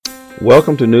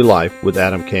Welcome to New Life with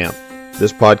Adam Camp.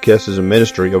 This podcast is a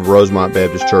ministry of Rosemont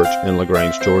Baptist Church in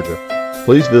LaGrange, Georgia.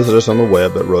 Please visit us on the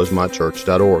web at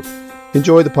rosemontchurch.org.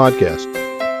 Enjoy the podcast.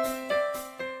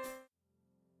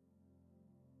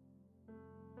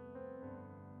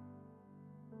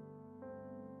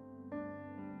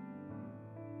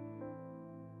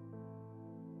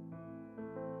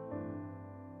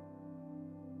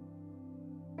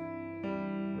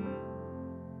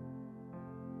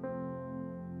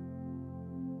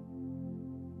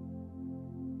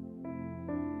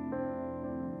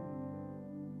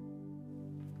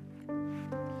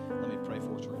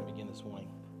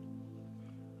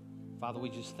 Father, we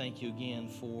just thank you again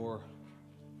for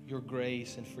your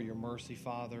grace and for your mercy,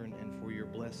 Father, and for your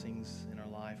blessings in our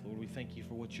life. Lord, we thank you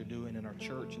for what you're doing in our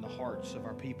church and the hearts of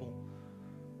our people.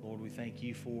 Lord, we thank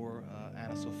you for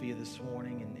Anna Sophia this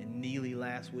morning and Neely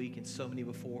last week and so many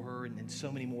before her and so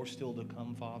many more still to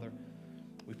come, Father.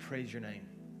 We praise your name.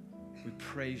 We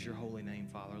praise your holy name,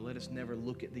 Father. Let us never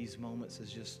look at these moments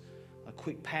as just a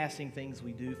quick passing things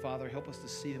we do, Father. Help us to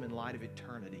see them in light of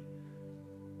eternity.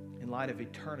 In light of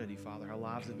eternity, Father, our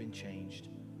lives have been changed.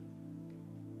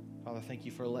 Father, thank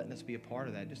you for letting us be a part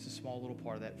of that, just a small little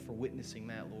part of that, for witnessing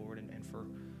that, Lord, and for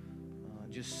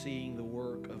just seeing the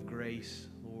work of grace,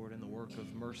 Lord, and the work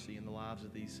of mercy in the lives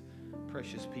of these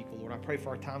precious people. Lord, I pray for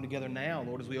our time together now,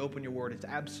 Lord, as we open your word. It's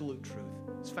absolute truth.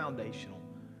 It's foundational.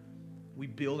 We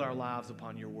build our lives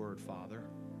upon your word, Father.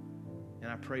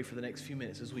 And I pray for the next few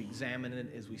minutes as we examine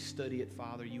it, as we study it,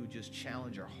 Father, you would just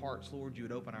challenge our hearts, Lord. You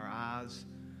would open our eyes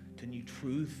to new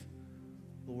truth.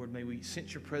 Lord, may we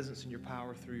sense your presence and your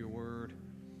power through your word,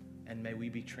 and may we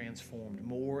be transformed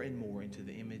more and more into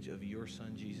the image of your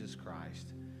Son, Jesus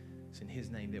Christ. It's in his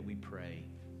name that we pray.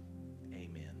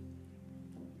 Amen.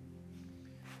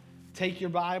 Take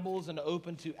your Bibles and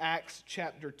open to Acts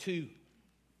chapter 2.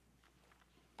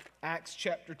 Acts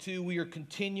chapter 2, we are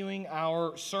continuing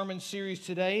our sermon series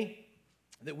today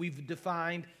that we've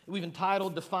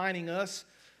entitled Defining Us.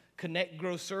 Connect,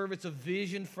 Grow, Serve. It's a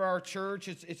vision for our church.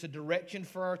 It's a direction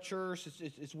for our church.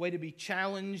 It's a way to be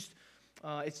challenged.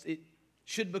 It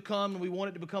should become, we want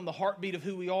it to become the heartbeat of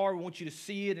who we are. We want you to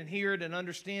see it and hear it and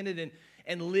understand it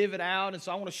and live it out. And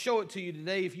so I want to show it to you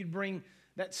today. If you'd bring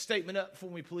that statement up for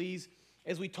me, please.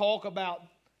 As we talk about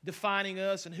defining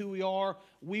us and who we are,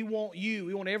 we want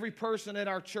every person at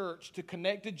our church to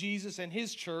connect to Jesus and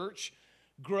his church,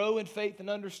 grow in faith and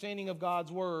understanding of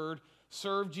God's word,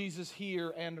 serve Jesus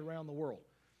here and around the world.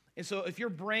 And so if you're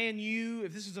brand new,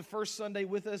 if this is the first Sunday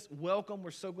with us, welcome.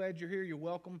 We're so glad you're here. You're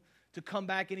welcome to come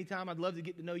back anytime. I'd love to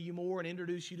get to know you more and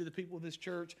introduce you to the people of this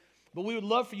church. But we would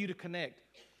love for you to connect.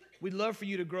 We'd love for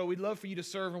you to grow. We'd love for you to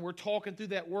serve. And we're talking through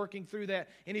that, working through that.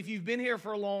 And if you've been here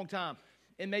for a long time,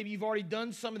 and maybe you've already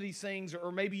done some of these things,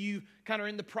 or maybe you kind of are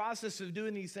in the process of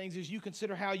doing these things, as you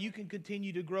consider how you can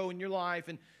continue to grow in your life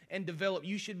and develop,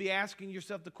 you should be asking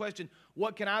yourself the question,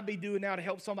 what can I be doing now to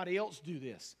help somebody else do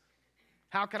this?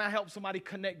 How can I help somebody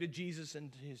connect to Jesus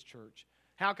and to his church?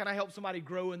 How can I help somebody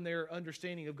grow in their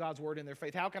understanding of God's word and their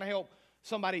faith? How can I help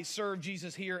somebody serve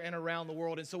Jesus here and around the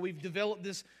world? And so we've developed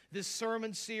this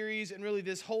sermon series and really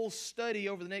this whole study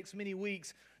over the next many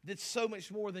weeks that's so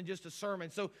much more than just a sermon.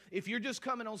 So if you're just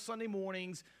coming on Sunday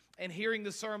mornings and hearing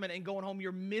the sermon and going home,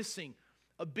 you're missing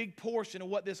a big portion of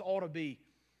what this ought to be.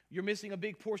 You're missing a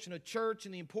big portion of church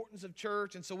and the importance of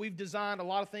church. And so we've designed a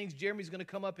lot of things. Jeremy's going to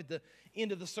come up at the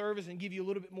end of the service and give you a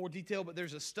little bit more detail. But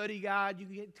there's a study guide. You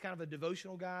can get kind of a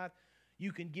devotional guide.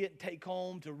 You can take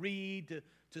home to read,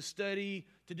 to study,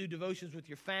 to do devotions with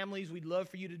your families. We'd love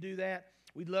for you to do that.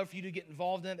 We'd love for you to get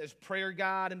involved in it. There's prayer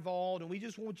guide involved. And we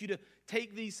just want you to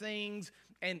take these things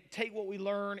and take what we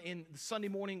learn in the Sunday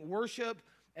morning worship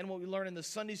and what we learn in the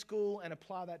Sunday school and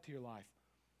apply that to your life.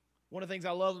 One of the things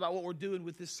I love about what we're doing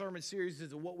with this sermon series is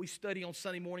that what we study on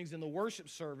Sunday mornings in the worship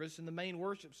service, in the main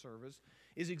worship service,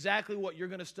 is exactly what you're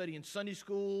going to study in Sunday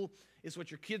school. It's what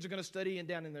your kids are going to study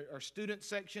down in our student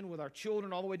section with our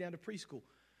children all the way down to preschool.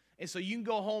 And so you can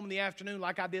go home in the afternoon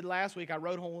like I did last week. I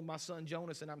rode home with my son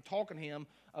Jonas, and I'm talking to him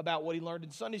about what he learned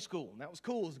in Sunday school. And that was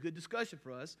cool. It was a good discussion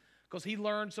for us because he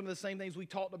learned some of the same things we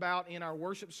talked about in our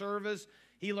worship service.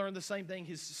 He learned the same thing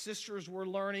his sisters were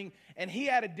learning, and he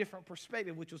had a different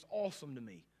perspective, which was awesome to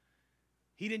me.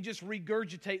 He didn't just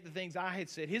regurgitate the things I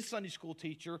had said. His Sunday school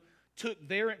teacher took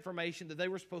their information that they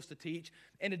were supposed to teach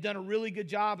and had done a really good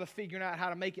job of figuring out how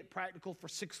to make it practical for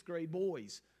 6th grade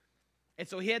boys. And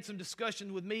so he had some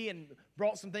discussion with me and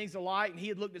brought some things to light, and he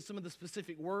had looked at some of the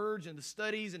specific words and the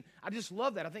studies, and I just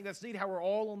love that. I think that's neat how we're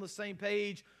all on the same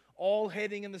page, all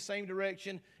heading in the same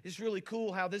direction. It's really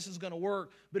cool how this is going to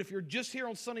work. But if you're just here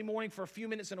on Sunday morning for a few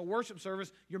minutes in a worship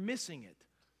service, you're missing it.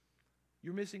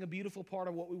 you're missing a beautiful part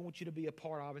of what we want you to be a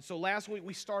part of. And so last week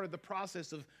we started the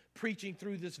process of preaching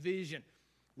through this vision.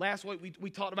 Last week we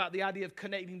talked about the idea of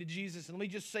connecting to Jesus. And let me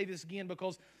just say this again,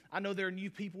 because I know there are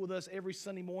new people with us every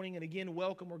Sunday morning. And again,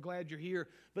 welcome. We're glad you're here.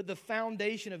 But the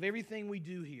foundation of everything we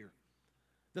do here,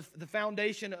 the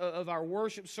foundation of our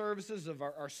worship services, of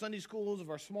our Sunday schools, of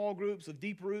our small groups, of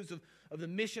Deep Roots, of the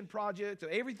mission project, of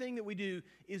everything that we do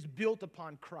is built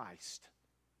upon Christ.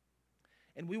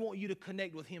 And we want you to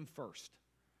connect with Him first.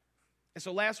 And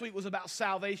so last week was about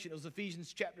salvation. It was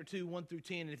Ephesians chapter 2, 1 through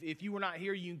 10. And if you were not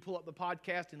here, you can pull up the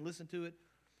podcast and listen to it.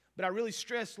 But I really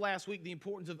stressed last week the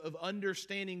importance of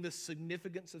understanding the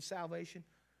significance of salvation.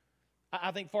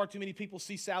 I think far too many people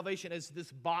see salvation as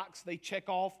this box they check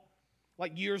off.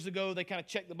 Like years ago, they kind of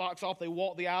checked the box off. They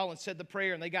walked the aisle and said the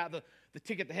prayer, and they got the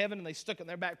ticket to heaven, and they stuck it in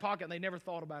their back pocket, and they never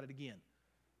thought about it again.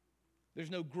 There's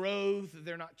no growth.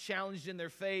 They're not challenged in their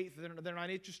faith. They're not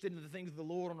interested in the things of the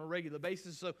Lord on a regular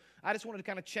basis. So I just wanted to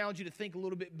kind of challenge you to think a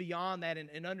little bit beyond that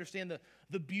and understand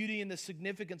the beauty and the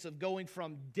significance of going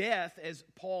from death, as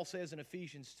Paul says in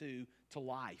Ephesians 2, to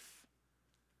life.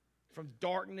 From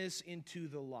darkness into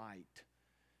the light.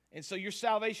 And so your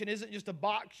salvation isn't just a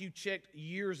box you checked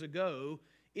years ago.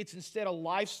 It's instead a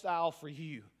lifestyle for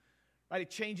you. Right? It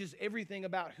changes everything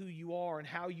about who you are and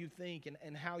how you think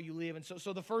and how you live. And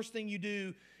so the first thing you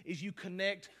do is you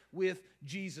connect with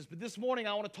Jesus. But this morning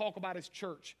I want to talk about His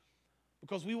church,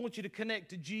 because we want you to connect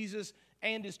to Jesus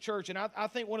and His church. And I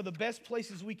think one of the best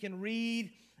places we can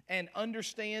read and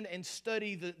understand and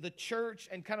study the church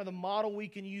and kind of the model we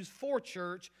can use for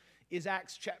church is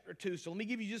Acts chapter 2. So let me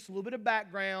give you just a little bit of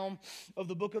background of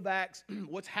the book of Acts,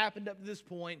 what's happened up to this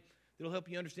point. It'll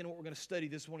help you understand what we're going to study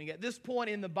this morning. At this point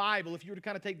in the Bible, if you were to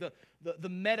kind of take the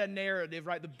meta-narrative,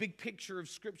 right, the big picture of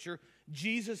Scripture,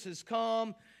 Jesus has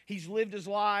come, He's lived His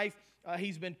life,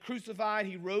 He's been crucified,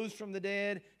 He rose from the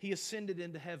dead, He ascended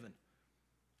into heaven.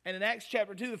 And in Acts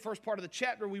chapter 2, the first part of the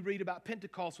chapter, we read about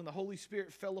Pentecost, when the Holy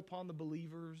Spirit fell upon the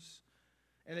believers,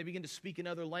 and they begin to speak in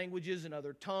other languages and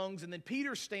other tongues. And then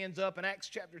Peter stands up in Acts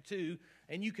chapter 2,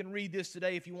 and you can read this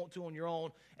today if you want to on your own,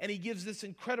 and he gives this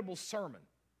incredible sermon.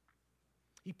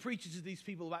 He preaches to these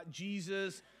people about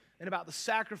Jesus and about the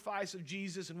sacrifice of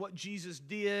Jesus and what Jesus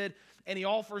did, and he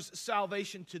offers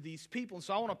salvation to these people. And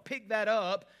so I want to pick that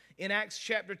up in Acts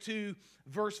chapter 2,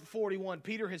 verse 41.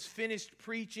 Peter has finished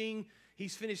preaching.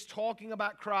 He's finished talking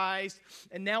about Christ,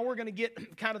 and now we're going to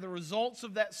get kind of the results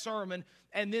of that sermon,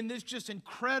 and then this just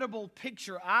incredible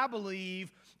picture, I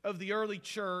believe, of the early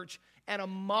church and a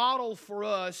model for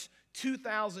us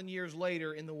 2,000 years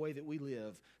later in the way that we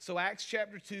live. So Acts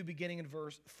chapter 2, beginning in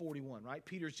verse 41, right?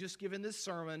 Peter's just given this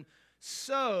sermon.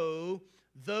 So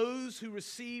those who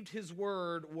received his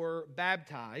word were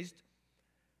baptized,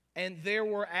 and there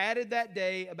were added that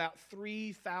day about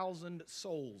 3,000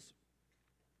 souls.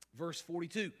 Verse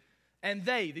 42, and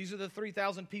these are the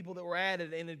 3,000 people that were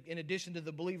added in addition to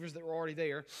the believers that were already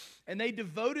there, and they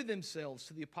devoted themselves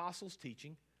to the apostles'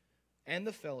 teaching and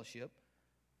the fellowship,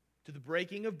 to the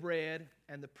breaking of bread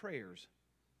and the prayers.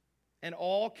 And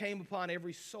all came upon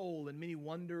every soul, and many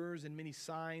wonders and many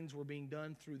signs were being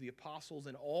done through the apostles,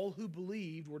 and all who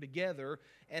believed were together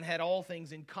and had all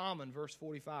things in common. Verse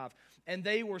 45, and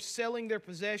they were selling their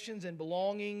possessions and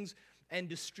belongings and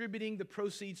distributing the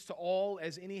proceeds to all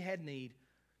as any had need.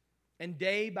 And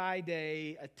day by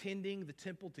day, attending the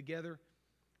temple together,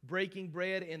 breaking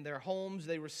bread in their homes,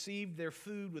 they received their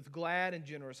food with glad and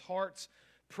generous hearts,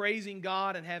 praising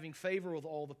God and having favor with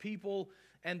all the people.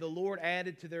 And the Lord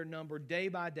added to their number day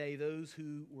by day those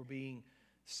who were being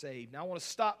saved. Now I want to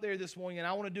stop there this morning, and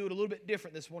I want to do it a little bit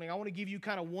different this morning. I want to give you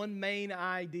kind of one main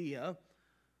idea,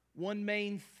 one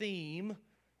main theme,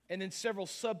 and then several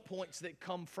subpoints that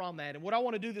come from that. And what I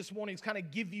want to do this morning is kind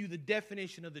of give you the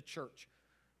definition of the church.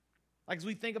 Like as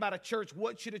we think about a church,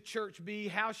 what should a church be?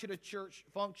 How should a church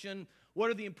function? What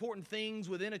are the important things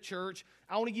within a church?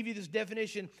 I want to give you this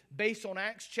definition based on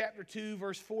Acts chapter 2,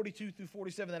 verse 42 through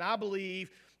 47 that I believe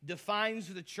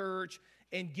defines the church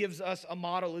and gives us a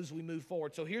model as we move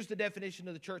forward. So here's the definition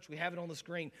of the church. We have it on the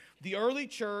screen. The early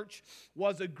church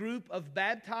was a group of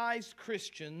baptized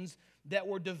Christians that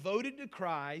were devoted to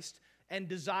Christ and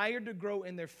desired to grow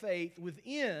in their faith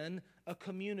within a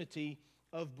community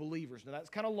of believers. Now that's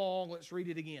kind of long. Let's read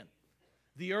it again.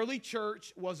 The early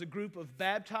church was a group of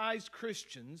baptized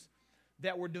Christians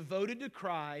that were devoted to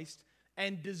Christ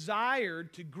and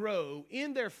desired to grow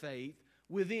in their faith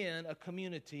within a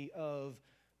community of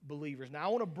believers. Now I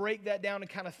want to break that down and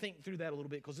kind of think through that a little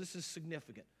bit, because this is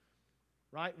significant.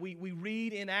 Right? We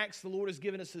read in Acts, the Lord has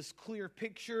given us this clear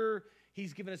picture.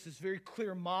 He's given us this very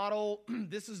clear model.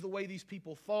 This is the way these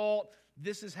people thought.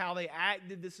 This is how they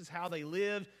acted. This is how they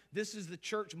lived. This is the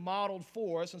church modeled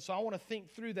for us. And so I want to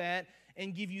think through that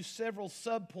and give you several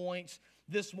subpoints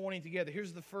this morning together.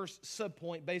 Here's the first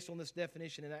subpoint based on this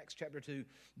definition in Acts chapter 2.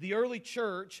 The early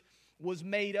church was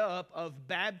made up of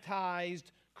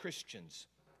baptized Christians.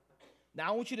 Now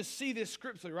I want you to see this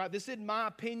scripturally, right? This isn't my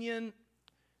opinion.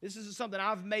 This isn't something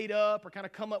I've made up or kind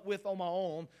of come up with on my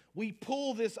own. We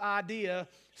pull this idea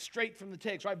straight from the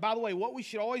text, right? By the way, what we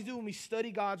should always do when we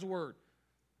study God's Word,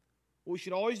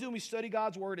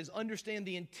 is understand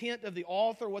the intent of the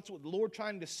author, what's the Lord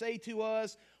trying to say to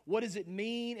us, what does it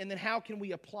mean, and then how can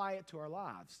we apply it to our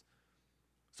lives.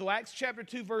 So Acts chapter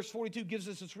 2, verse 42 gives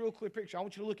us this real clear picture. I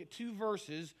want you to look at two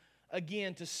verses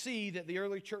again to see that the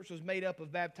early church was made up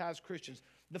of baptized Christians.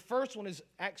 The first one is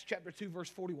Acts chapter 2, verse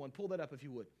 41. Pull that up if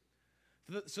you would.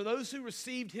 So those who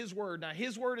received his word. Now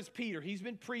his word is Peter. He's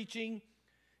been preaching.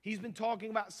 He's been talking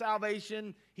about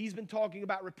salvation. He's been talking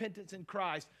about repentance in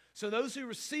Christ. So those who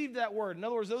received that word, in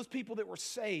other words, those people that were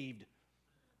saved,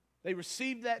 they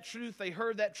received that truth, they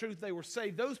heard that truth, they were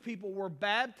saved. Those people were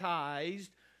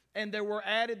baptized, and there were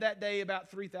added that day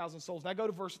about 3,000 souls. Now go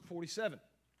to verse 47.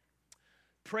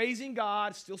 Praising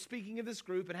God, still speaking of this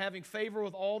group, and having favor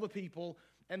with all the people,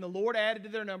 and the Lord added to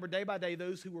their number day by day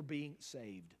those who were being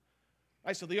saved. All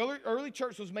right, so the early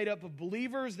church was made up of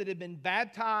believers that had been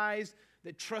baptized,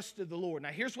 that trusted the Lord. Now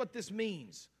here's what this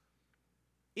means.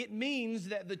 It means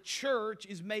that the church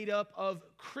is made up of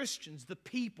Christians, the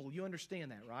people. You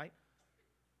understand that, right?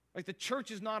 Like the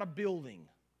church is not a building.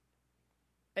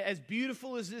 As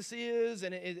beautiful as this is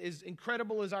and as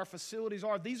incredible as our facilities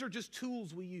are, these are just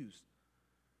tools we use.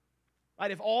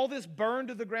 Right, if all this burned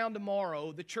to the ground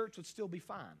tomorrow, the church would still be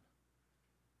fine.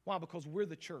 Why? Because we're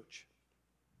the church.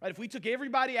 Right, if we took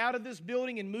everybody out of this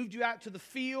building and moved you out to the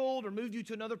field or moved you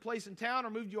to another place in town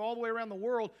or moved you all the way around the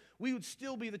world, we would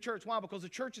still be the church. Why? Because the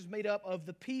church is made up of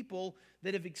the people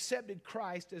that have accepted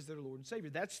Christ as their Lord and Savior.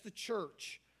 That's the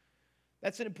church.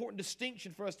 That's an important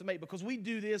distinction for us to make because we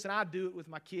do this, and I do it with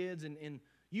my kids, and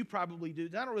you probably do.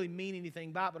 I don't really mean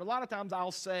anything by it, but a lot of times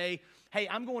I'll say, hey,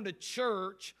 I'm going to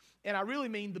church, and I really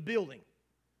mean the building.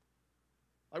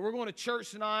 Like we're going to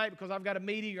church tonight because I've got a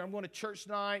meeting, or I'm going to church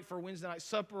tonight for Wednesday night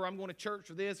supper, or I'm going to church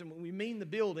for this, and we mean the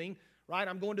building, right?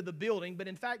 I'm going to the building, but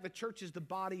in fact, the church is the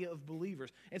body of believers.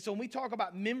 And so when we talk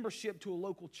about membership to a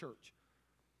local church,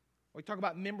 we talk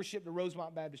about membership to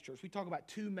Rosemont Baptist Church, we talk about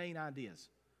two main ideas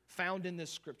found in this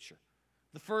scripture.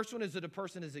 The first one is that a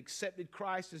person has accepted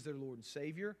Christ as their Lord and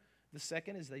Savior. The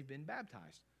second is they've been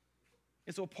baptized.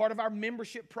 And so part of our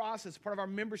membership process, part of our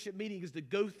membership meeting is to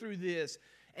go through this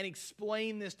and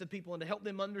explain this to people and to help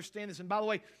them understand this. And by the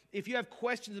way, if you have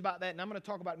questions about that, and I'm going to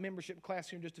talk about membership class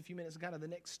here in just a few minutes, kind of the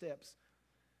next steps.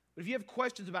 But if you have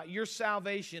questions about your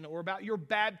salvation or about your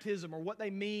baptism or what they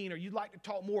mean, or you'd like to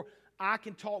talk more, I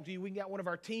can talk to you. We can get one of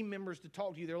our team members to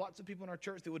talk to you. There are lots of people in our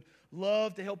church that would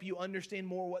love to help you understand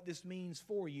more what this means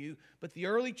for you. But the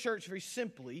early church, very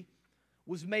simply,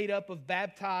 was made up of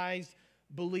baptized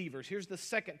believers. Here's the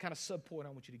second kind of subpoint I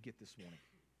want you to get this morning.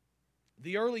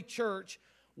 The early church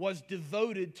was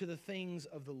devoted to the things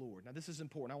of the Lord. Now, this is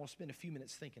important. I want to spend a few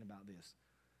minutes thinking about this.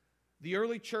 The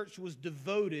early church was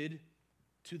devoted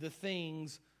to the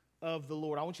things of the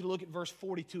Lord. I want you to look at verse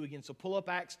 42 again. So pull up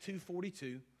Acts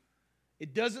 2:42.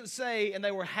 It doesn't say, and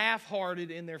they were half-hearted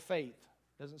in their faith.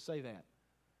 It doesn't say that.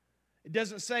 It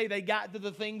doesn't say they got to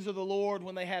the things of the Lord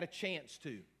when they had a chance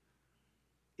to.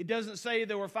 It doesn't say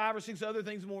there were 5 or 6 other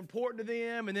things more important to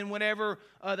them, and then whenever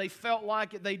they felt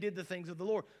like it, they did the things of the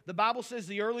Lord. The Bible says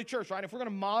the early church, right? If we're going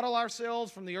to model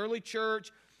ourselves from the early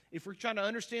church, if we're trying to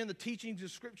understand the teachings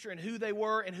of Scripture and who they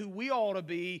were and who we ought to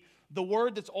be, the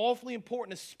word that's awfully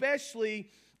important, especially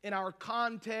in our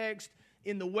context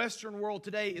in the Western world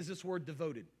today, is this word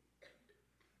devoted.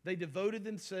 They devoted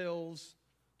themselves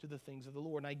to the things of the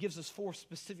Lord. Now, he gives us 4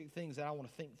 specific things that I want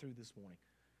to think through this morning.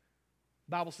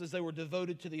 The Bible says they were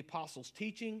devoted to the apostles'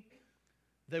 teaching.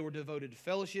 They were devoted to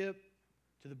fellowship,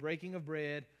 to the breaking of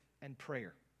bread, and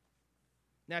prayer.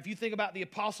 Now, if you think about the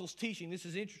apostles' teaching, this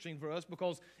is interesting for us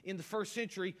because in the first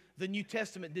century, the New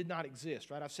Testament did not exist,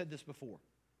 right? I've said this before.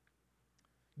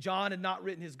 John had not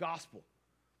written his gospel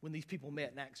when these people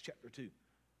met in Acts chapter 2.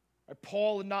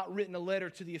 Paul had not written a letter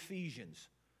to the Ephesians.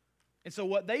 And so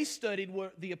what they studied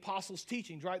were the apostles'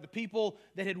 teachings, right? The people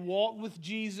that had walked with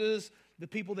Jesus, the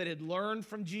people that had learned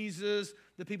from Jesus,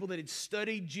 the people that had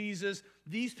studied Jesus.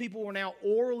 These people were now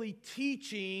orally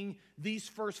teaching these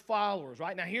first followers,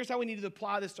 right? Now here's how we need to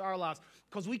apply this to our lives.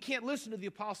 Because we can't listen to the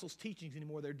apostles' teachings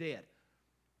anymore. They're dead.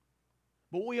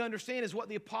 But what we understand is what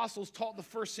the apostles taught the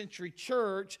first century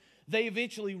church, they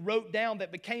eventually wrote down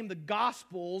that became the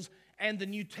Gospels and the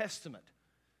New Testament.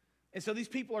 And so these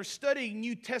people are studying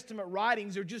New Testament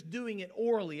writings. They're just doing it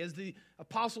orally. As the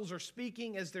apostles are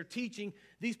speaking, as they're teaching,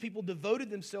 these people devoted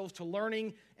themselves to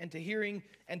learning and to hearing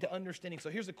and to understanding. So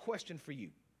here's a question for you.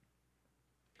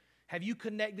 Have you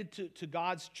connected to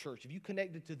God's church? Have you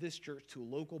connected to this church, to a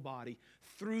local body,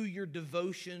 through your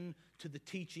devotion to the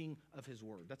teaching of His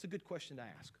Word? That's a good question to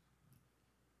ask.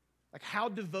 Like, how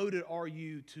devoted are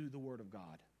you to the Word of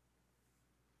God?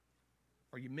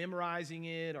 Are you memorizing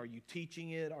it? Are you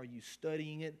teaching it? Are you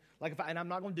studying it? And I'm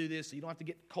not going to do this, so you don't have to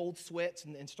get cold sweats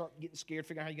and start getting scared,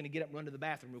 figuring out how you're going to get up and run to the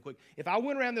bathroom real quick. If I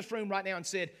went around this room right now and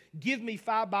said, give me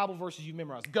 5 Bible verses you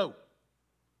memorized, go.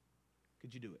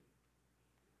 Could you do it?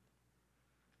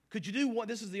 Could you do one?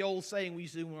 This is the old saying we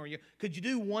used to do when we were young. Could you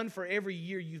do one for every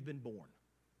year you've been born?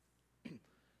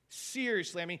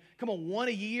 Seriously, I mean, come on, one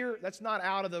a year? That's not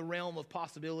out of the realm of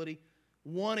possibility.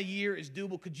 One a year is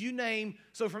doable. Could you name,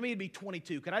 so for me it'd be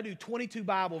 22. Could I do 22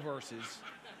 Bible verses?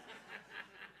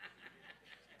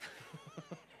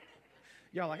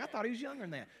 Y'all like, I thought he was younger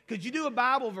than that. Could you do a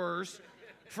Bible verse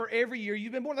for every year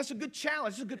you've been born? That's a good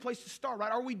challenge. It's a good place to start,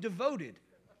 right? Are we devoted?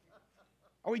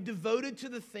 Are we devoted to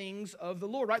the things of the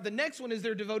Lord, right? The next one is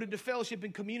they're devoted to fellowship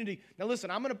and community. Now listen,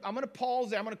 I'm gonna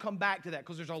pause there. I'm gonna come back to that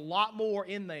because there's a lot more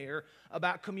in there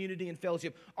about community and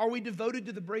fellowship. Are we devoted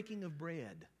to the breaking of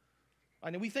bread? I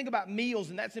mean, we think about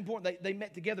meals, and that's important. They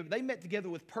met together. They met together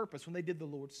with purpose when they did the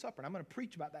Lord's Supper. And I'm going to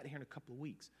preach about that here in a couple of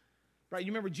weeks. Right?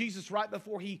 You remember Jesus right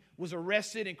before He was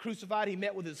arrested and crucified, He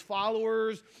met with His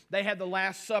followers. They had the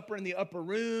Last Supper in the upper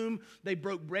room. They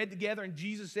broke bread together, and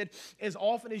Jesus said, as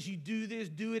often as you do this,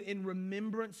 do it in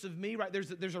remembrance of me. Right?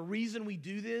 There's a reason we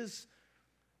do this.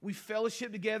 We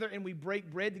fellowship together and we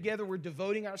break bread together. We're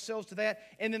devoting ourselves to that.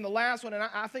 And then the last one, and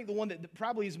I think the one that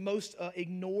probably is most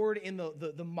ignored in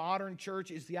the modern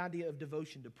church is the idea of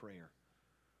devotion to prayer.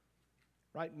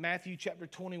 Right? Matthew chapter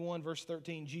 21, verse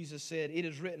 13, Jesus said, "It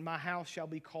is written, my house shall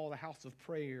be called a house of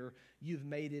prayer. You've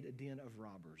made it a den of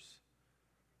robbers."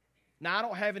 Now, I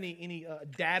don't have any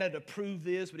data to prove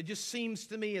this, but it just seems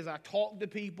to me as I talk to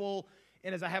people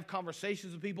and as I have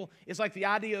conversations with people, it's like the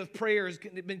idea of prayer has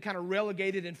been kind of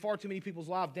relegated in far too many people's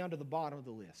lives down to the bottom of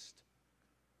the list.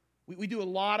 We do a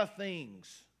lot of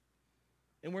things,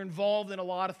 and we're involved in a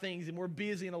lot of things, and we're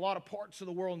busy in a lot of parts of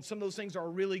the world, and some of those things are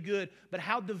really good, but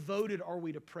how devoted are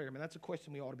we to prayer? I mean, that's a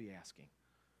question we ought to be asking.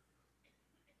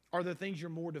 Are there things you're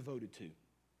more devoted to?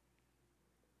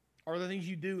 Are there things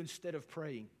you do instead of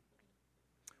praying?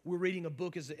 We're reading a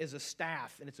book as a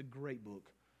staff, and it's a great book.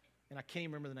 And I can't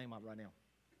remember the name of it right now.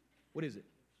 What is it?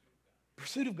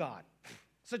 Pursuit of God.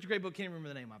 Such a great book, can't remember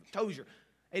the name of it. Tozer,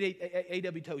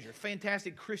 A.W. Tozer.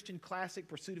 Fantastic Christian classic,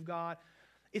 Pursuit of God.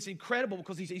 It's incredible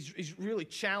because he's really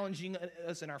challenging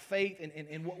us in our faith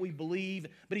and what we believe.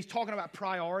 But he's talking about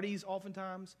priorities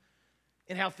oftentimes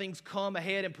and how things come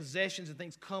ahead and possessions and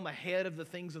things come ahead of the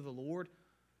things of the Lord.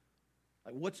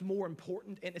 Like, what's more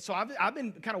important? And so I've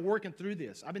been kind of working through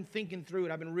this. I've been thinking through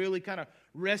it. I've been really kind of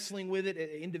wrestling with it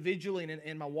individually and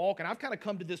in my walk. And I've kind of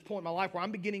come to this point in my life where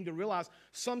I'm beginning to realize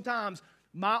sometimes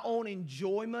my own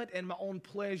enjoyment and my own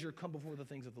pleasure come before the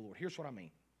things of the Lord. Here's what I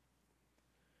mean.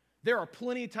 There are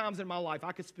plenty of times in my life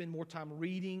I could spend more time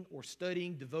reading or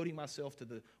studying, devoting myself to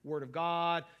the Word of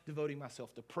God, devoting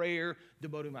myself to prayer,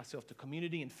 devoting myself to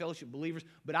community and fellowship believers,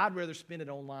 but I'd rather spend it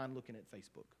online looking at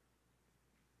Facebook.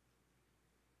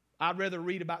 I'd rather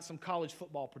read about some college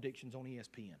football predictions on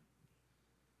ESPN.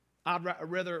 I'd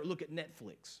rather look at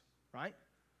Netflix, right?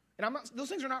 And those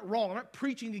things are not wrong. I'm not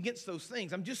preaching against those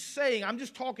things. I'm just saying, I'm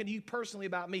just talking to you personally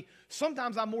about me.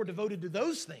 Sometimes I'm more devoted to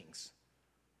those things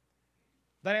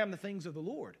than I am the things of the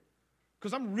Lord.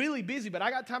 Because I'm really busy, but I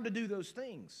got time to do those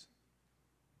things.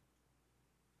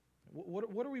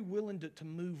 What are we willing to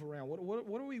move around?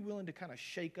 What are we willing to kind of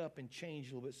shake up and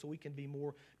change a little bit so we can be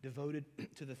more devoted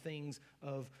to the things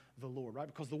of the Lord, right?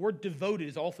 Because the word devoted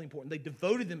is awfully important. They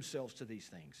devoted themselves to these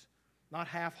things, not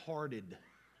half-hearted,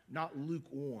 not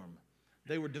lukewarm.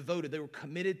 They were devoted. They were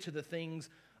committed to the things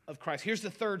of Christ. Here's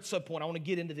the third subpoint. I want to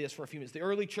get into this for a few minutes. The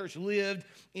early church lived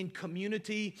in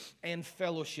community and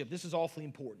fellowship. This is awfully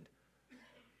important.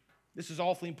 This is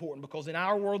awfully important because in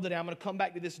our world today, I'm going to come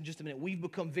back to this in just a minute, we've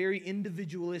become very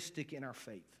individualistic in our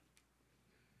faith.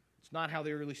 It's not how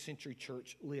the early century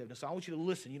church lived. And so I want you to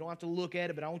listen. You don't have to look at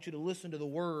it, but I want you to listen to the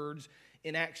words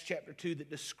in Acts chapter 2 that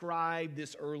describe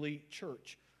this early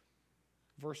church.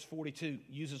 Verse 42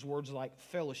 uses words like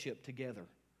fellowship together.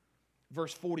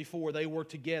 Verse 44, they were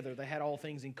together. They had all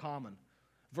things in common.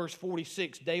 Verse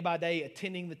 46, day by day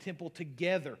attending the temple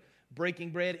together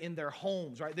breaking bread in their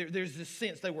homes, right? There's this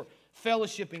sense they were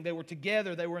fellowshipping, they were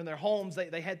together, they were in their homes,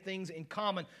 they had things in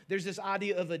common. There's this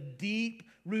idea of a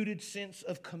deep-rooted sense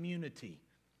of community.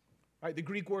 Right? The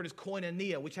Greek word is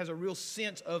koinonia, which has a real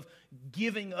sense of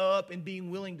giving up and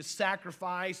being willing to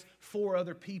sacrifice for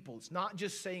other people. It's not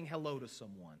just saying hello to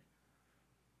someone.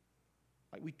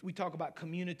 Like we talk about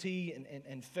community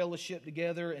and fellowship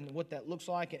together and what that looks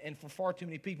like. And for far too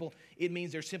many people, it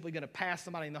means they're simply going to pass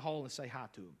somebody in the hall and say hi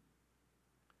to them.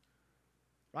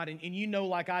 Right? And you know,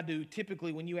 like I do,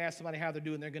 typically when you ask somebody how they're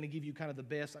doing, they're going to give you kind of the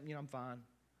best. I'm fine.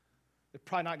 They're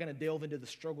probably not going to delve into the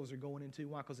struggles they're going into.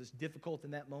 Why? Because it's difficult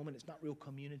in that moment. It's not real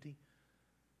community.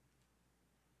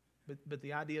 But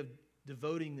the idea of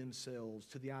devoting themselves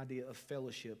to the idea of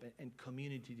fellowship and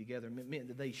community together meant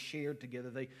that they shared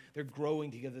together. They're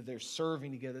growing together. They're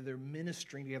serving together. They're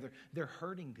ministering together. They're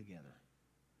hurting together.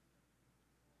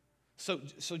 So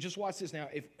just watch this now.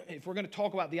 If we're going to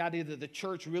talk about the idea that the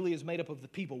church really is made up of the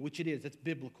people, which it is, it's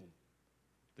biblical,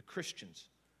 the Christians.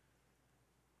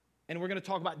 And we're going to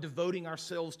talk about devoting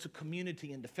ourselves to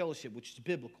community and to fellowship, which is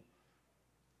biblical.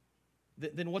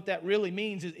 Then what that really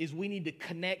means is we need to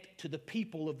connect to the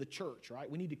people of the church, right?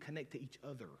 We need to connect to each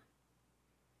other.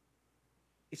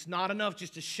 It's not enough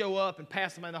just to show up and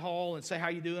pass them in the hall and say, how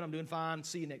you doing? I'm doing fine.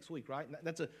 See you next week, right?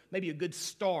 That's maybe a good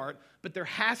start, but there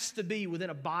has to be within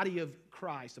a body of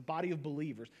Christ, a body of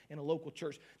believers in a local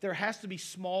church, there has to be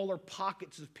smaller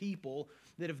pockets of people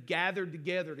that have gathered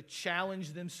together to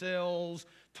challenge themselves,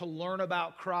 to learn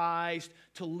about Christ,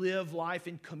 to live life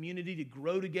in community, to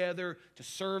grow together, to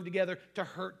serve together, to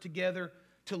hurt together,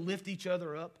 to lift each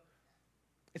other up.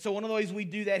 And so one of the ways we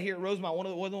do that here at Rosemont, one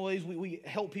of the ways we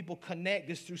help people connect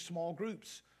is through small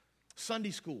groups,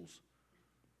 Sunday schools,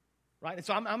 right? And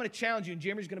so I'm going to challenge you, and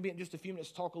Jeremy's going to be in just a few minutes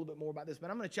to talk a little bit more about this, but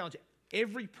I'm going to challenge you.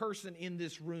 Every person in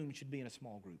this room should be in a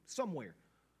small group, somewhere.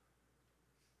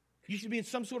 You should be in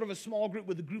some sort of a small group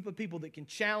with a group of people that can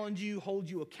challenge you, hold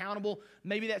you accountable.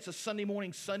 Maybe that's a Sunday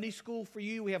morning Sunday school for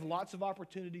you. We have lots of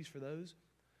opportunities for those.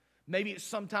 Maybe it's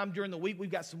sometime during the week.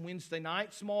 We've got some Wednesday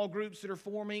night small groups that are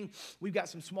forming. We've got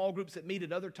some small groups that meet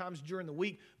at other times during the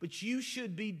week. But you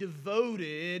should be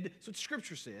devoted, that's what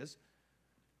Scripture says,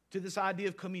 to this idea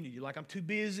of community. Like, I'm too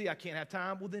busy, I can't have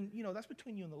time. Well, then, that's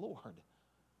between you and the Lord.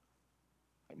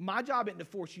 My job isn't to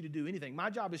force you to do anything. My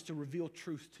job is to reveal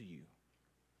truth to you.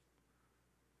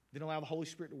 Then allow the Holy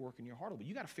Spirit to work in your heart. But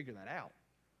you got to figure that out.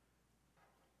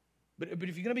 But if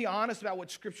you're going to be honest about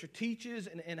what Scripture teaches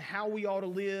and how we ought to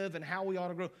live and how we ought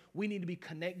to grow, we need to be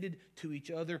connected to each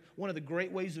other. One of the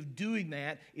great ways of doing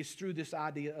that is through this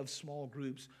idea of small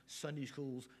groups, Sunday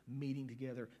schools, meeting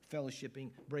together, fellowshipping,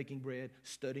 breaking bread,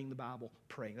 studying the Bible,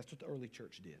 praying. That's what the early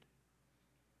church did.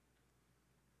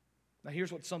 Now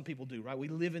here's what some people do, right? We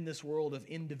live in this world of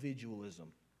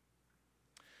individualism.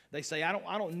 They say, I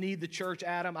don't need the church,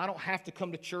 Adam. I don't have to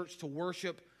come to church to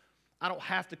worship. I don't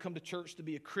have to come to church to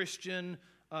be a Christian.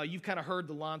 You've kind of heard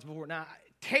the lines before. Now,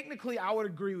 technically, I would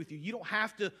agree with you. You don't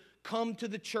have to come to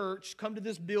the church, come to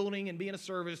this building and be in a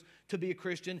service to be a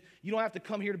Christian. You don't have to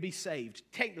come here to be saved,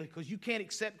 technically, because you can't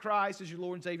accept Christ as your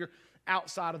Lord and Savior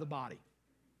outside of the body.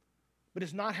 But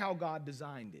it's not how God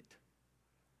designed it.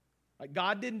 Like,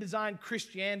 God didn't design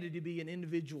Christianity to be an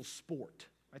individual sport.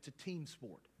 It's a team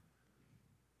sport.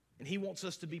 And He wants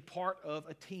us to be part of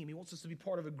a team. He wants us to be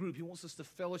part of a group. He wants us to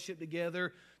fellowship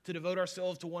together, to devote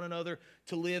ourselves to one another,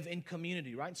 to live in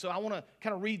community, right? So I want to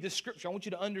kind of read this scripture. I want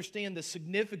you to understand the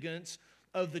significance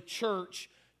of the church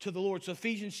to the Lord. So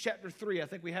Ephesians chapter 3, I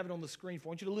think we have it on the screen for you.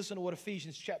 I want you to listen to what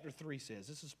Ephesians chapter 3 says.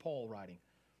 This is Paul writing.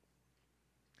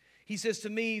 He says, to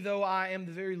me, though I am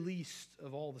the very least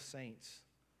of all the saints,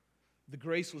 the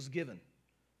grace was given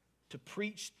to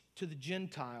preach to the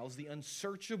Gentiles the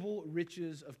unsearchable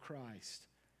riches of Christ,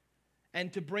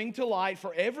 and to bring to light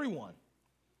for everyone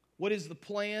what is the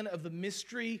plan of the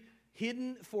mystery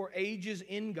hidden for ages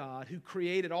in God, who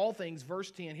created all things, verse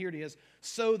 10, here it is,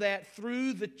 so that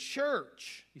through the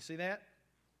church, you see that?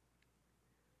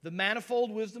 The manifold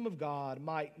wisdom of God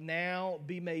might now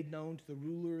be made known to the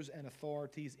rulers and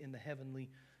authorities in the heavenly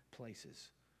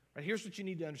places. Right, here's what you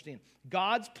need to understand.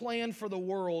 God's plan for the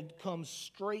world comes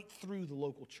straight through the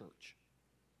local church.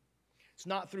 It's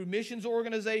not through missions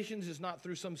organizations. It's not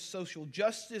through some social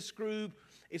justice group.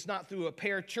 It's not through a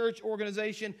parachurch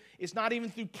organization. It's not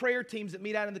even through prayer teams that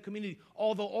meet out in the community,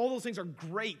 although all those things are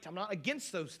great. I'm not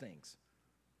against those things.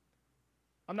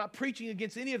 I'm not preaching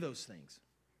against any of those things.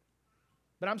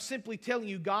 But I'm simply telling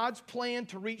you, God's plan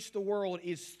to reach the world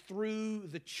is through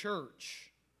the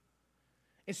church.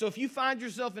 And so if you find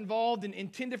yourself involved in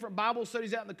 10 different Bible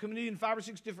studies out in the community and 5 or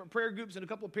 6 different prayer groups and a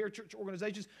couple of parachurch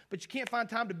organizations, but you can't find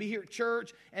time to be here at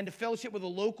church and to fellowship with a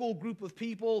local group of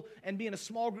people and be in a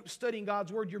small group studying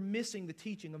God's Word, you're missing the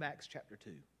teaching of Acts chapter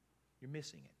 2. You're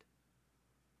missing it.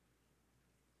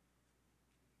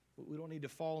 We don't need to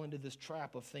fall into this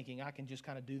trap of thinking I can just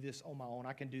kind of do this on my own.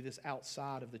 I can do this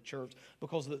outside of the church,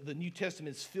 because the New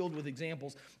Testament is filled with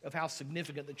examples of how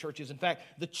significant the church is. In fact,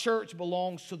 the church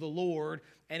belongs to the Lord,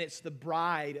 and it's the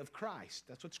bride of Christ.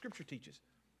 That's what Scripture teaches.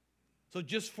 So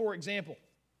just for example,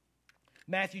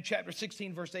 Matthew chapter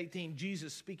 16, verse 18,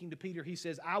 Jesus speaking to Peter, he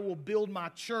says, I will build my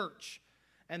church,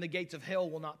 and the gates of hell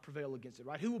will not prevail against it.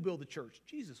 Right? Who will build the church?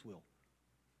 Jesus will.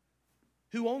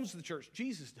 Who owns the church?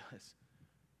 Jesus does.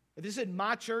 If this isn't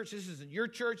my church, this isn't your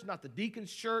church, not the deacon's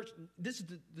church. This is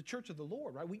the church of the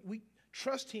Lord, right? We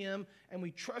trust Him and we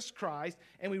trust Christ.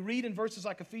 And we read in verses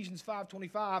like Ephesians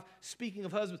 5:25, speaking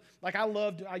of husbands. Like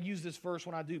I use this verse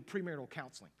when I do premarital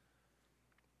counseling.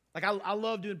 Like I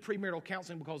love doing premarital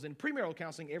counseling, because in premarital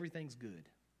counseling, everything's good.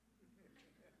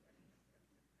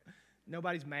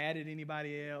 Nobody's mad at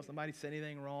anybody else. Nobody said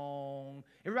anything wrong.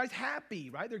 Everybody's happy,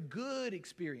 right? They're good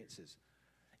experiences.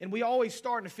 And we always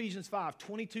start in Ephesians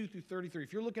 5:22 through 33.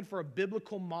 If you're looking for a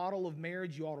biblical model of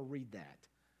marriage, you ought to read that.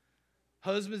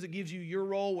 Husbands, it gives you your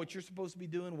role, what you're supposed to be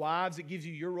doing. Wives, it gives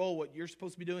you your role, what you're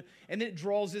supposed to be doing. And then it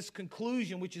draws this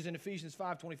conclusion, which is in Ephesians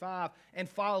 5:25 and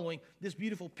following, this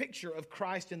beautiful picture of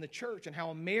Christ in the church and how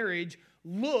a marriage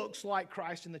looks like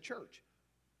Christ in the church.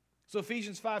 So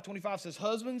Ephesians 5:25 says,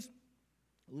 husbands,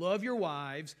 love your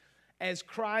wives as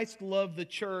Christ loved the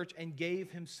church and gave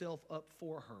Himself up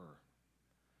for her.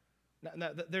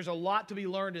 Now, there's a lot to be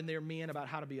learned in there, men, about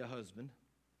how to be a husband.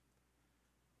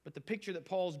 But the picture that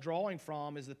Paul's drawing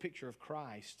from is the picture of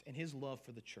Christ and His love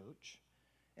for the church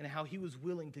and how He was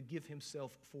willing to give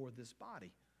Himself for this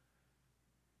body.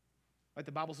 Like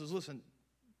the Bible says, listen,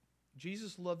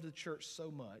 Jesus loved the church so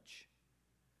much,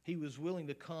 He was willing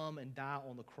to come and die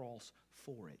on the cross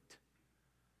for it.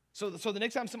 So the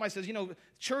next time somebody says,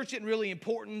 church isn't really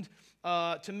important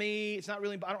to me, it's not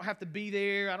really, I don't have to be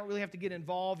there, I don't really have to get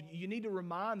involved, you need to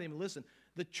remind them, listen,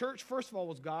 the church, first of all,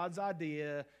 was God's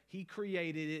idea. He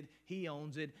created it, He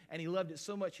owns it, and He loved it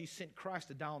so much He sent Christ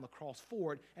to die on the cross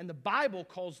for it. And the Bible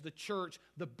calls the church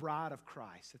the bride of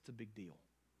Christ. That's a big deal.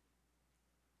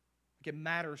 It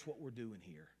matters what we're doing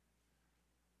here.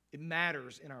 It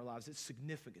matters in our lives. It's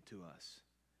significant to us.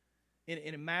 And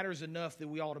it matters enough that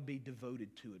we ought to be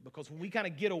devoted to it. Because when we kind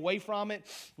of get away from it,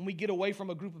 when we get away from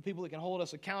a group of people that can hold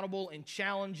us accountable and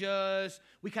challenge us,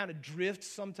 we kind of drift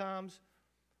sometimes.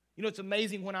 It's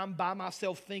amazing when I'm by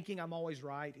myself thinking I'm always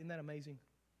right. Isn't that amazing?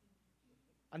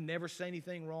 I never say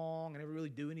anything wrong. I never really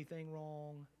do anything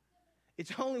wrong.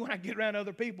 It's only when I get around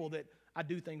other people that I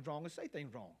do things wrong and say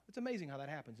things wrong. It's amazing how that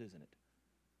happens, isn't it?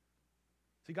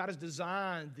 See, God has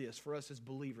designed this for us as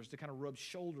believers to kind of rub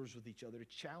shoulders with each other, to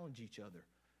challenge each other,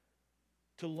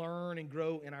 to learn and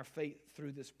grow in our faith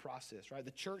through this process, right?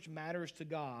 The church matters to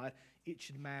God. It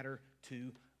should matter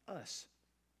to us.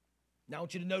 Now, I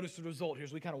want you to notice the result here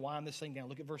as we kind of wind this thing down.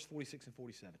 Look at verse 46 and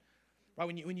 47. Right,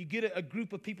 when you get a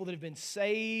group of people that have been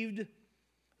saved,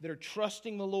 that are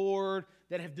trusting the Lord,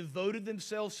 that have devoted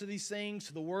themselves to these things,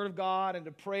 to the Word of God and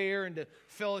to prayer and to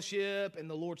fellowship and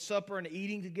the Lord's Supper and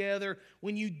eating together.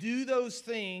 When you do those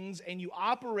things and you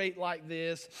operate like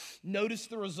this, notice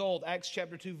the result. Acts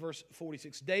chapter 2, verse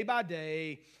 46. Day by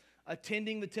day,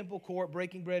 attending the temple court,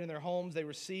 breaking bread in their homes, they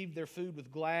received their food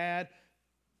with glad,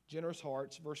 generous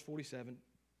hearts. Verse 47.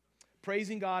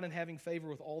 Praising God and having favor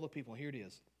with all the people. Here it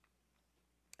is.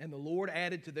 And the Lord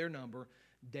added to their number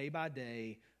day by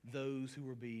day those who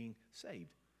were being saved.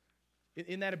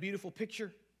 Isn't that a beautiful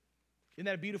picture? Isn't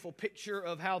that a beautiful picture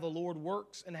of how the Lord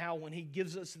works and how when He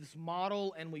gives us this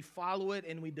model and we follow it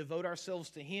and we devote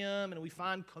ourselves to Him and we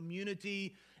find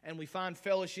community and we find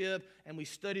fellowship and we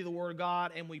study the Word of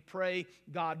God and we pray,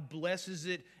 God blesses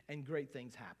it and great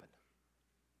things happen.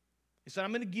 So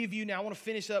I'm going to give you, now I want to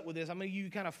finish up with this, I'm going to give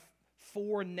you kind of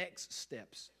 4 next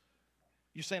steps.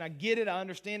 You're saying, I get it, I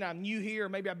understand, I'm new here, or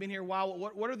maybe I've been here a while.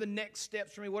 What are the next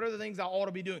steps for me? What are the things I ought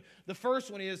to be doing? The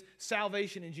first one is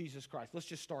salvation in Jesus Christ. Let's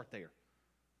just start there.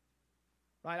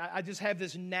 Right? I just have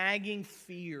this nagging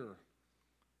fear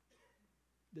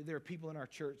that there are people in our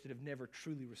church that have never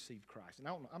truly received Christ. And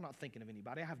I'm not thinking of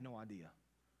anybody. I have no idea.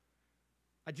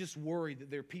 I just worry that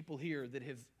there are people here that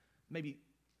have maybe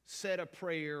said a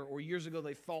prayer, or years ago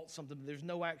they thought something, but there's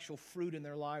no actual fruit in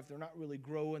their life. They're not really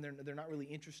growing. They're not really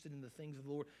interested in the things of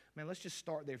the Lord. Man, let's just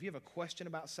start there. If you have a question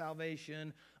about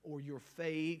salvation or your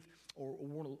faith or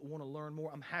want to learn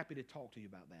more, I'm happy to talk to you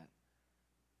about that.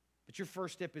 But your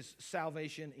first step is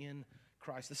salvation in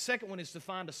Christ. The second one is to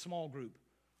find a small group,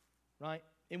 right?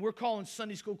 And we're calling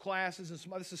Sunday school classes, and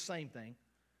this is the same thing.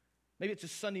 Maybe it's a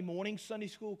Sunday morning Sunday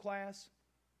school class.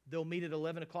 They'll meet at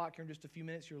 11 o'clock here in just a few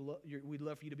minutes. We'd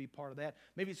love for you to be part of that.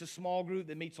 Maybe it's a small group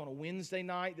that meets on a Wednesday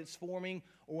night that's forming,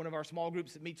 or one of our small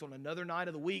groups that meets on another night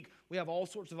of the week. We have all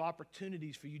sorts of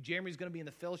opportunities for you. Jeremy's going to be in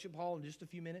the fellowship hall in just a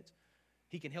few minutes.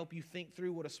 He can help you think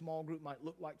through what a small group might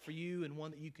look like for you and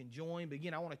one that you can join. But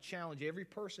again, I want to challenge every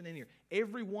person in here,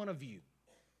 every one of you,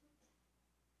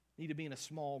 need to be in a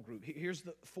small group. Here's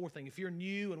the fourth thing. If you're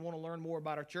new and want to learn more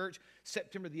about our church,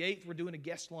 September the 8th, we're doing a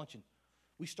guest luncheon.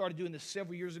 We started doing this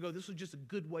several years ago. This was just a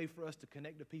good way for us to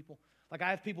connect to people. Like, I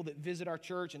have people that visit our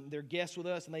church and they're guests with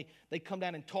us, and they come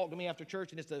down and talk to me after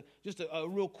church, and it's just a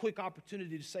real quick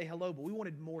opportunity to say hello, but we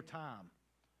wanted more time.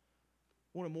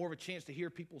 We wanted more of a chance to hear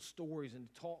people's stories and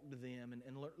to talk to them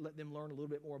and let them learn a little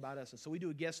bit more about us. And so we do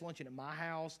a guest luncheon at my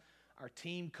house. Our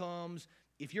team comes.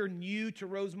 If you're new to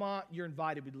Rosemont, you're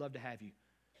invited. We'd love to have you.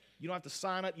 You don't have to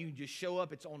sign up. You can just show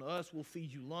up. It's on us. We'll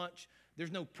feed you lunch.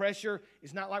 There's no pressure.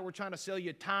 It's not like we're trying to sell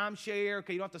you a timeshare.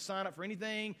 Okay, you don't have to sign up for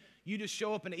anything. You just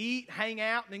show up and eat, hang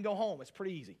out, and then go home. It's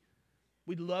pretty easy.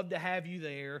 We'd love to have you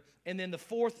there. And then the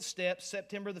fourth step,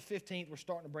 September the 15th, we're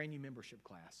starting a brand new membership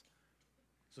class.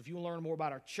 So if you want to learn more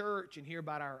about our church and hear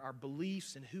about our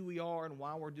beliefs and who we are and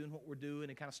why we're doing what we're doing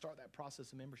and kind of start that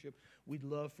process of membership, we'd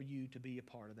love for you to be a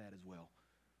part of that as well.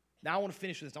 Now I want to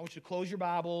finish with this. I want you to close your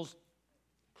Bibles,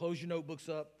 close your notebooks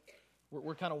up.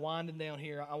 We're kind of winding down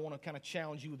here. I want to kind of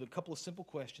challenge you with a couple of simple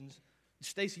questions.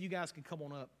 Stacy, you guys can come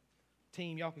on up.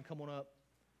 Team, y'all can come on up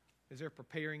as they're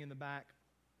preparing in the back.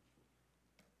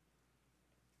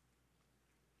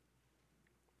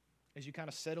 As you kind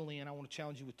of settle in, I want to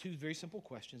challenge you with two very simple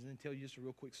questions and then tell you just a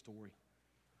real quick story.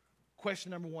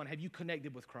 Question number one, have you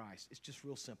connected with Christ? It's just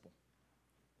real simple.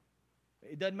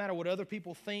 It doesn't matter what other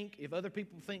people think. If other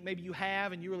people think maybe you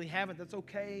have and you really haven't, that's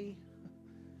okay.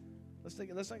 Let's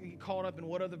not get caught up in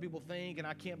what other people think, and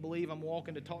I can't believe I'm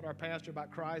walking to talk to our pastor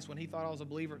about Christ when he thought I was a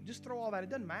believer. Just throw all that. It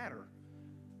doesn't matter.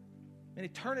 And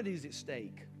eternity is at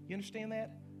stake. You understand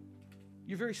that?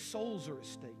 Your very souls are at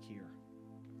stake here.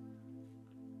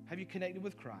 Have you connected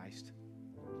with Christ?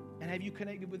 And have you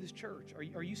connected with His church?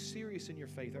 Are you serious in your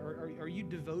faith? Are you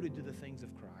devoted to the things of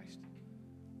Christ?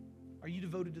 Are you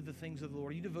devoted to the things of the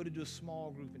Lord? Are you devoted to a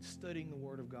small group and studying the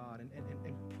Word of God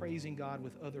and praising God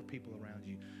with other people around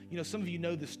you? You know, some of you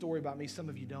know this story about me, some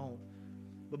of you don't.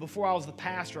 But before I was the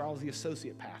pastor, I was the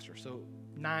associate pastor. So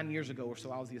 9 years ago or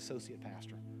so, I was the associate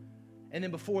pastor. And then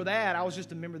before that, I was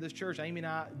just a member of this church. Amy and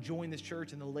I joined this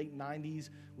church in the late 90s.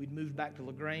 We'd moved back to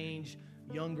LaGrange,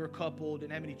 younger couple,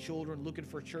 didn't have any children, looking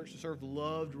for a church to serve,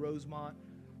 loved Rosemont.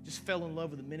 Just fell in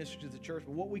love with the ministries of the church.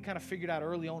 But what we kind of figured out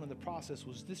early on in the process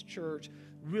was this church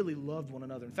really loved one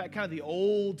another. In fact, kind of the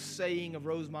old saying of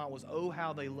Rosemont was, oh,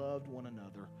 how they loved one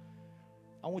another.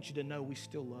 I want you to know we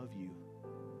still love you.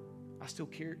 I still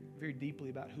care very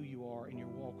deeply about who you are in your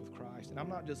walk with Christ. And I'm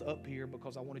not just up here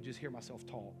because I want to just hear myself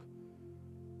talk.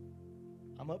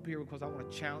 I'm up here because I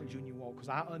want to challenge you in your walk, because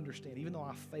I understand, even though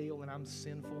I fail and I'm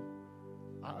sinful,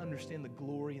 I understand the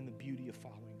glory and the beauty of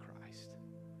following Christ.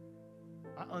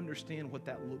 I understand what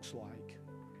that looks like.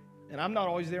 And I'm not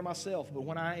always there myself, but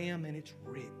when I am, and it's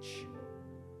rich.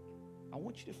 I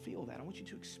want you to feel that. I want you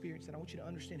to experience that. I want you to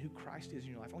understand who Christ is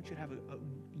in your life. I want you to have a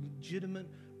legitimate,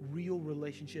 real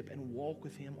relationship and walk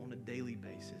with Him on a daily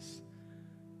basis.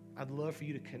 I'd love for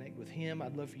you to connect with Him.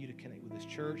 I'd love for you to connect with this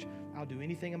church. I'll do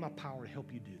anything in my power to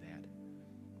help you do that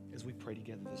as we pray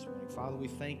together this morning. Father, we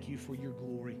thank you for your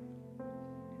glory.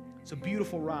 It's a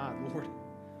beautiful ride, Lord.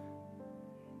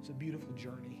 It's a beautiful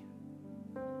journey.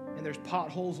 And there's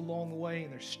potholes along the way,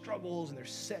 and there's struggles, and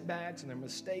there's setbacks, and there's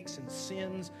mistakes and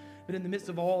sins. But in the midst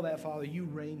of all that, Father, you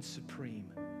reign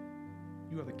supreme.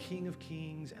 You are the King of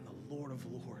kings and the Lord of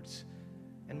lords.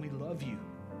 And we love you.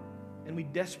 And we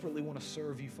desperately want to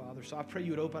serve you, Father. So I pray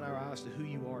you would open our eyes to who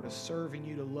you are, to serving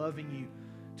you, to loving you,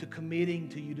 to committing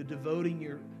to you, to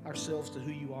devoting ourselves to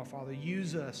who you are, Father.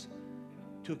 Use us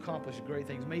to accomplish great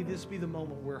things. May this be the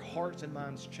moment where hearts and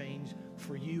minds change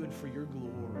for you and for your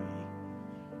glory.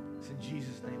 It's in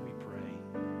Jesus' name we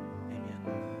pray.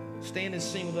 Amen. Stand and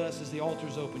sing with us as the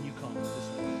altar's open. You come this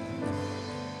way.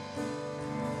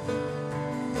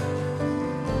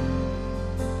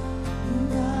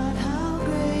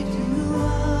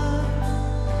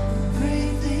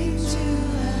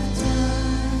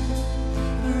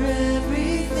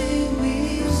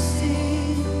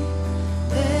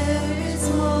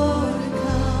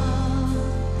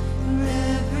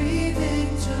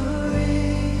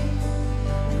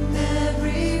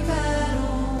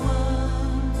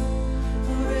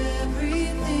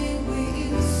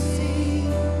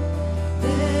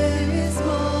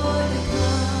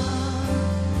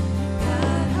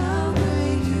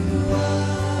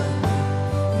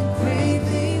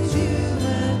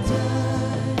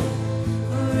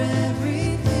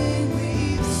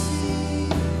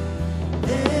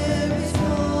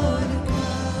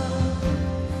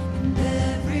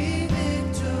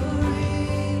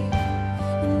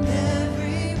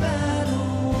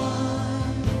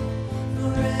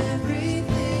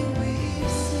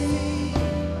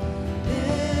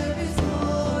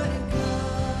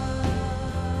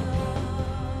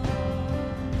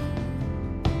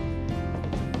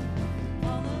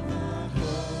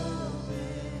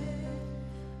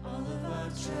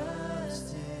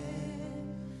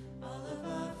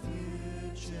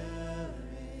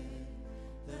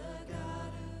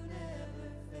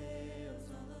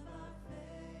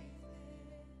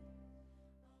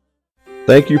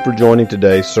 Thank you for joining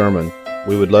today's sermon.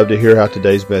 We would love to hear how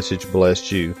today's message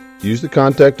blessed you. Use the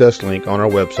Contact Us link on our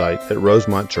website at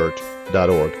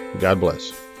rosemontchurch.org. God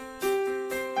bless.